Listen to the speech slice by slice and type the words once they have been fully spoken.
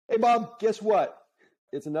Hey, Bob, guess what?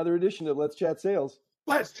 It's another edition of Let's Chat Sales.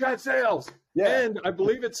 Let's Chat Sales. Yeah. And I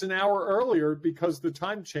believe it's an hour earlier because the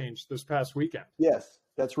time changed this past weekend. Yes,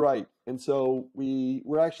 that's right. And so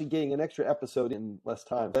we're actually getting an extra episode in less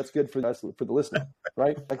time. That's good for the listener,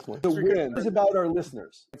 right? Excellent. The win is about our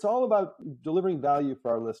listeners. It's all about delivering value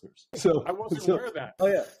for our listeners. So I wasn't aware of that. Oh,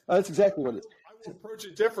 yeah. That's exactly what it is. I will approach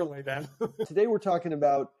it differently then. Today we're talking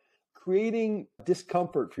about creating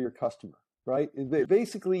discomfort for your customer, right?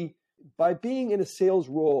 Basically, by being in a sales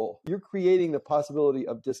role, you're creating the possibility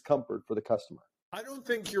of discomfort for the customer. I don't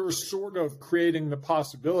think you're sort of creating the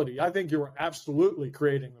possibility. I think you're absolutely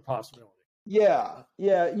creating the possibility. Yeah,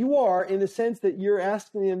 you are, in the sense that you're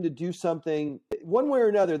asking them to do something, one way or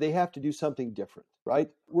another, they have to do something different, right?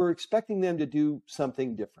 We're expecting them to do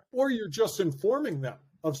something different. Or you're just informing them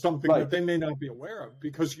of something that they may not be aware of,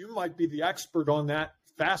 because you might be the expert on that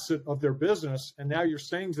facet of their business. And now you're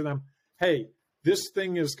saying to them, hey, this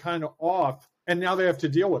thing is kind of off, and now they have to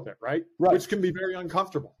deal with it, right? Which can be very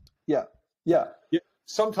uncomfortable. Yeah.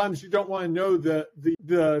 Sometimes you don't want to know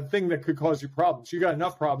the thing that could cause you problems. You got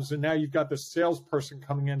enough problems, and now you've got this salesperson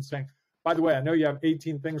coming in saying, by the way, I know you have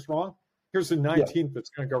 18 things wrong. Here's the 19th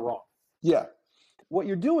that's going to go wrong. Yeah. What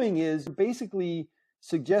you're doing is basically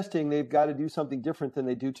suggesting they've got to do something different than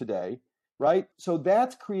they do today, right? So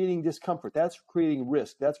that's creating discomfort. That's creating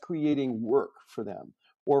risk. That's creating work for them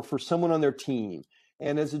or for someone on their team.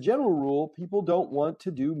 And as a general rule, people don't want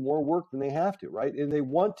to do more work than they have to, right? And they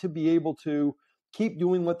want to be able to keep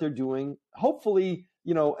doing what they're doing. Hopefully,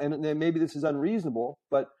 and then maybe this is unreasonable,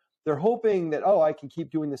 but they're hoping that, I can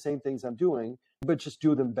keep doing the same things I'm doing, but just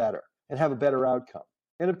do them better and have a better outcome.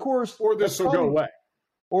 And of course, or this will go away.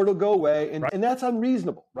 Or it'll go away. And that's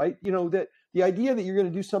unreasonable, right? That the idea that you're going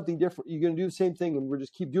to do something different, you're going to do the same thing and we'll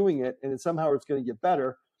just keep doing it and somehow it's going to get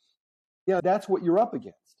better. That's what you're up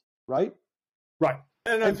against, right? Right.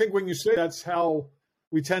 And I think when you say that's how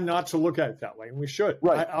we tend not to look at it that way, and we should.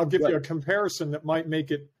 Right. I'll give you a comparison that might make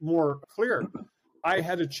it more clear. I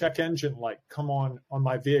had a check engine light come on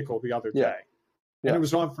my vehicle the other day, and it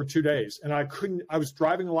was on for 2 days, and I was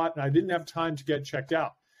driving a lot and I didn't have time to get checked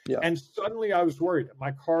out. Yeah. And suddenly I was worried.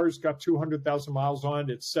 My car's got 200,000 miles on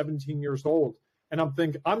it. It's 17 years old. And I'm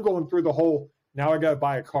thinking, I'm going through the whole, now I got to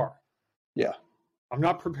buy a car. Yeah. I'm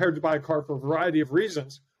not prepared to buy a car for a variety of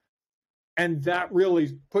reasons. And that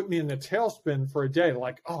really put me in the tailspin for a day.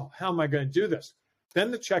 Like, how am I going to do this? Then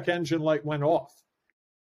the check engine light went off.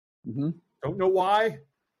 Mm-hmm. Don't know why.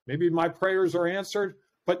 Maybe my prayers are answered.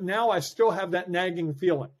 But now I still have that nagging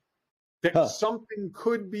feeling that something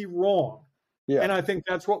could be wrong. Yeah. And I think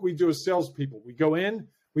that's what we do as salespeople. We go in,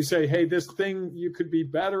 we say, hey, this thing, you could be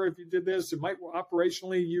better if you did this. It might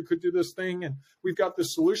operationally, you could do this thing. And we've got the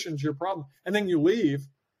solution to your problem. And then you leave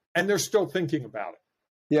and they're still thinking about it.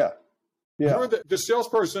 Yeah. Yeah. The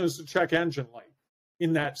salesperson is the check engine light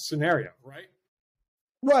in that scenario, right?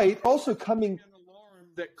 Right. Also coming an alarm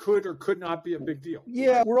that could or could not be a big deal.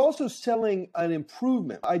 Yeah. We're also selling an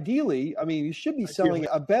improvement. Ideally, you should be selling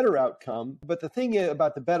a better outcome. But the thing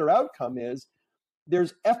about the better outcome is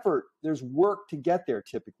there's effort, there's work to get there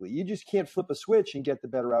typically. You just can't flip a switch and get the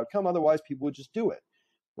better outcome. Otherwise, people would just do it.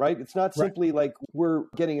 Right? It's not simply like we're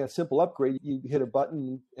getting a simple upgrade. You hit a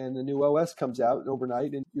button and the new OS comes out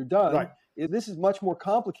overnight and you're done. Right. This is much more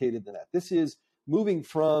complicated than that. This is moving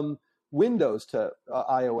from Windows to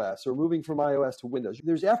iOS or moving from iOS to Windows.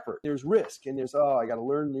 There's effort, there's risk, and there's, I got to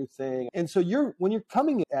learn a new thing. And so when you're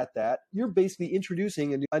coming at that, you're basically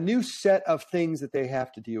introducing a new set of things that they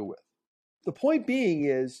have to deal with. The point being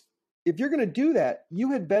is, if you're going to do that,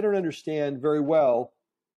 you had better understand very well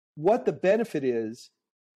what the benefit is.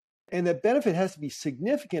 And that benefit has to be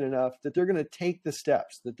significant enough that they're going to take the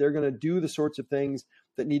steps, that they're going to do the sorts of things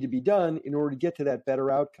that need to be done in order to get to that better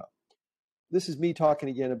outcome. This is me talking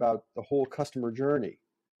again about the whole customer journey,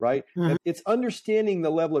 right? Mm-hmm. And it's understanding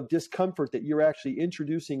the level of discomfort that you're actually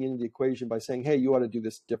introducing into the equation by saying, hey, you ought to do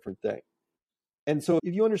this different thing. And so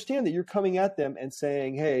if you understand that you're coming at them and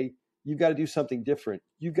saying, hey, you've got to do something different,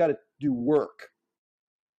 you've got to do work.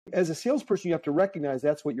 As a salesperson, you have to recognize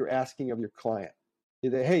that's what you're asking of your client.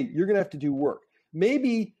 That, hey, you're going to have to do work.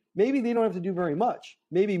 Maybe they don't have to do very much.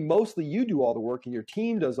 Maybe mostly you do all the work and your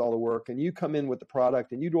team does all the work and you come in with the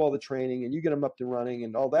product and you do all the training and you get them up and running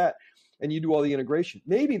and all that and you do all the integration.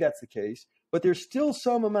 Maybe that's the case, but there's still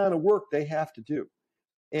some amount of work they have to do.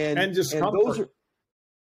 And discomfort. And those are,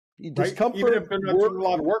 discomfort. Even if they're not doing a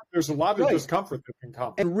lot of work, there's a lot of discomfort that can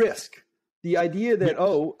come. And risk. The idea that,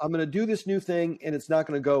 I'm going to do this new thing and it's not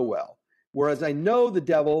going to go well. Whereas I know the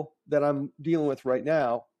devil that I'm dealing with right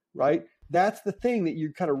now, right? That's the thing that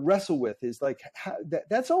you kind of wrestle with is like,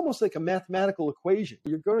 that's almost like a mathematical equation.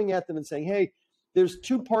 You're going at them and saying, hey, there's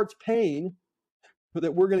 2 parts pain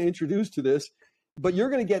that we're going to introduce to this, but you're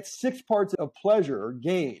going to get 6 parts of pleasure or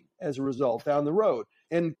gain as a result down the road.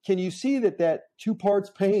 And can you see that 2 parts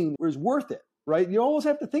pain is worth it, right? You almost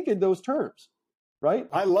have to think in those terms, right?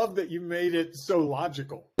 I love that you made it so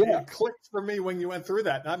logical. Yeah. It clicked for me when you went through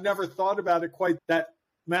that. And I've never thought about it quite that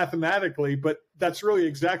mathematically, but that's really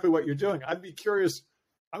exactly what you're doing. I'd be curious.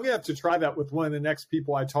 I'm going to have to try that with one of the next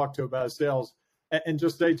people I talk to about sales and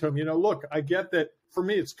just say to them, look, I get that for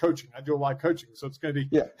me, it's coaching. I do a lot of coaching. So it's going to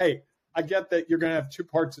be, hey, I get that you're going to have 2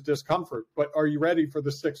 parts of discomfort, but are you ready for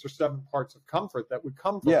the 6 or 7 parts of comfort that would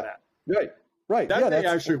come from that? Right. That may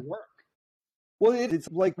actually work. Well, it's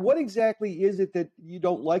like, what exactly is it that you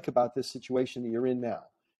don't like about this situation that you're in now?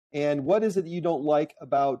 And what is it that you don't like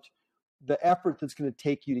about the effort that's going to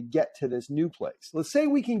take you to get to this new place? Let's say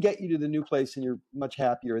we can get you to the new place and you're much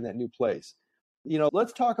happier in that new place.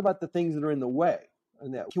 Let's talk about the things that are in the way.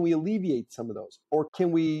 And that, can we alleviate some of those? Or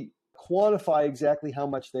can we quantify exactly how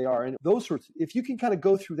much they are? And those sorts, if you can kind of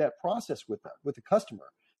go through that process with them, with the customer,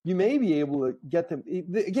 you may be able to get them.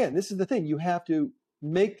 Again, this is the thing. You have to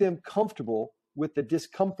make them comfortable with the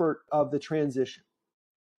discomfort of the transition.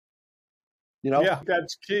 Yeah,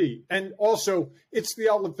 that's key. And also, it's the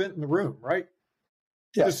elephant in the room, right?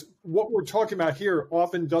 Because what we're talking about here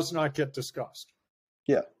often does not get discussed.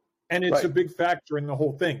 Yeah. And it's a big factor in the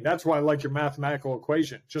whole thing. That's why I like your mathematical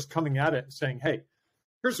equation, just coming at it and saying, hey,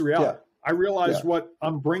 here's the reality. I realize what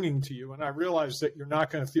I'm bringing to you, and I realize that you're not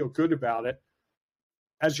going to feel good about it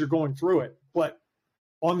as you're going through it. But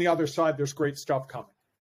on the other side, there's great stuff coming.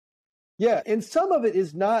 Yeah, and some of it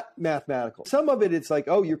is not mathematical. Some of it, it's like,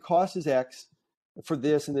 oh, your cost is X for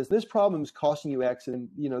this and this. This problem is costing you X, and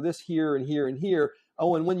this here and here and here.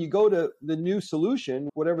 Oh, and when you go to the new solution,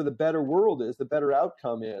 whatever the better world is, the better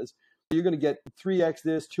outcome is, you're going to get 3X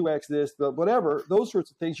this, 2X this, whatever, those sorts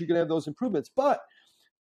of things. You're going to have those improvements. But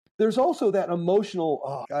there's also that emotional,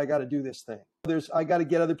 oh, I got to do this thing. I got to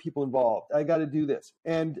get other people involved. I got to do this.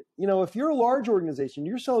 And, if you're a large organization,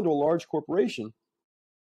 you're selling to a large corporation,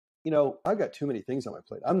 I've got too many things on my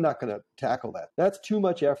plate. I'm not going to tackle that. That's too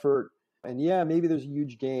much effort. And maybe there's a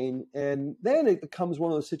huge gain. And then it becomes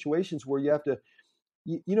one of those situations where you have to,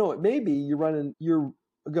 it may be you're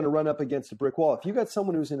going to run up against a brick wall. If you've got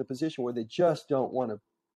someone who's in a position where they just don't want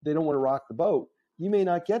to rock the boat, you may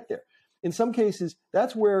not get there. In some cases,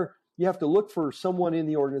 that's where you have to look for someone in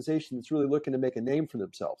the organization that's really looking to make a name for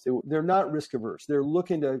themselves. They're not risk averse. They're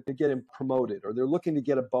looking to get him promoted, or they're looking to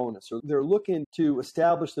get a bonus, or they're looking to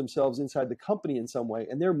establish themselves inside the company in some way,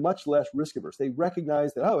 and they're much less risk averse. They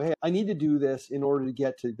recognize that, oh, hey, I need to do this in order to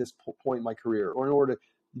get to this point in my career, or in order to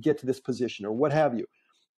get to this position, or what have you.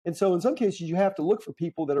 And so in some cases, you have to look for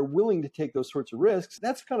people that are willing to take those sorts of risks.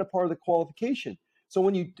 That's kind of part of the qualification. So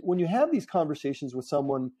when you have these conversations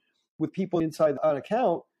with people inside an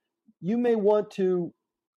account, you may want to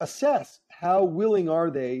assess how willing are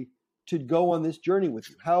they to go on this journey with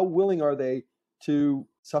you? How willing are they to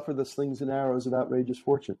suffer the slings and arrows of outrageous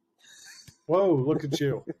fortune? Whoa, look at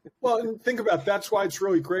you. Well, and think about that's why it's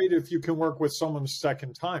really great if you can work with someone a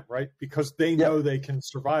second time, right? Because they know they can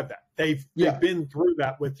survive that. They've been through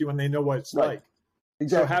that with you and they know what it's like.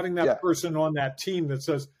 Exactly. So having that person on that team that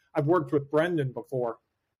says, I've worked with Brendan before.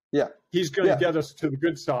 Yeah. He's going to get us to the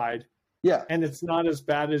good side. Yeah. And it's not as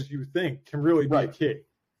bad as you think can really be a key.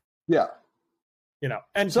 Yeah.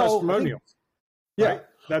 And so, testimonials. Right?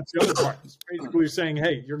 That's the other part. It's basically saying,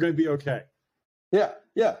 hey, you're going to be okay. Yeah.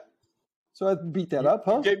 Yeah. So I beat that up,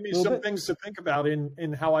 huh? You gave me some things to think about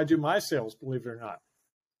in how I do my sales, believe it or not.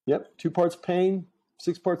 Yep. 2 parts pain,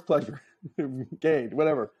 6 parts pleasure. Gain,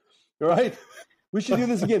 whatever. All right. We should do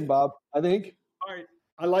this again, Bob, I think. All right.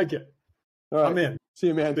 I like it. All right. I'm in. See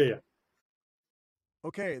you, man. See ya.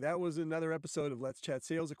 Okay, that was another episode of Let's Chat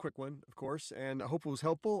Sales, a quick one, of course, and I hope it was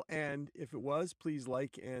helpful. And if it was, please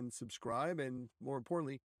like and subscribe, and more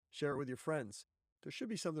importantly, share it with your friends. There should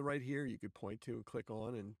be something right here you could point to and click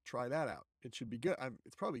on and try that out. It should be good.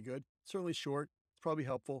 It's probably good. Certainly short. It's probably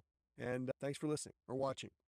helpful. And thanks for listening or watching.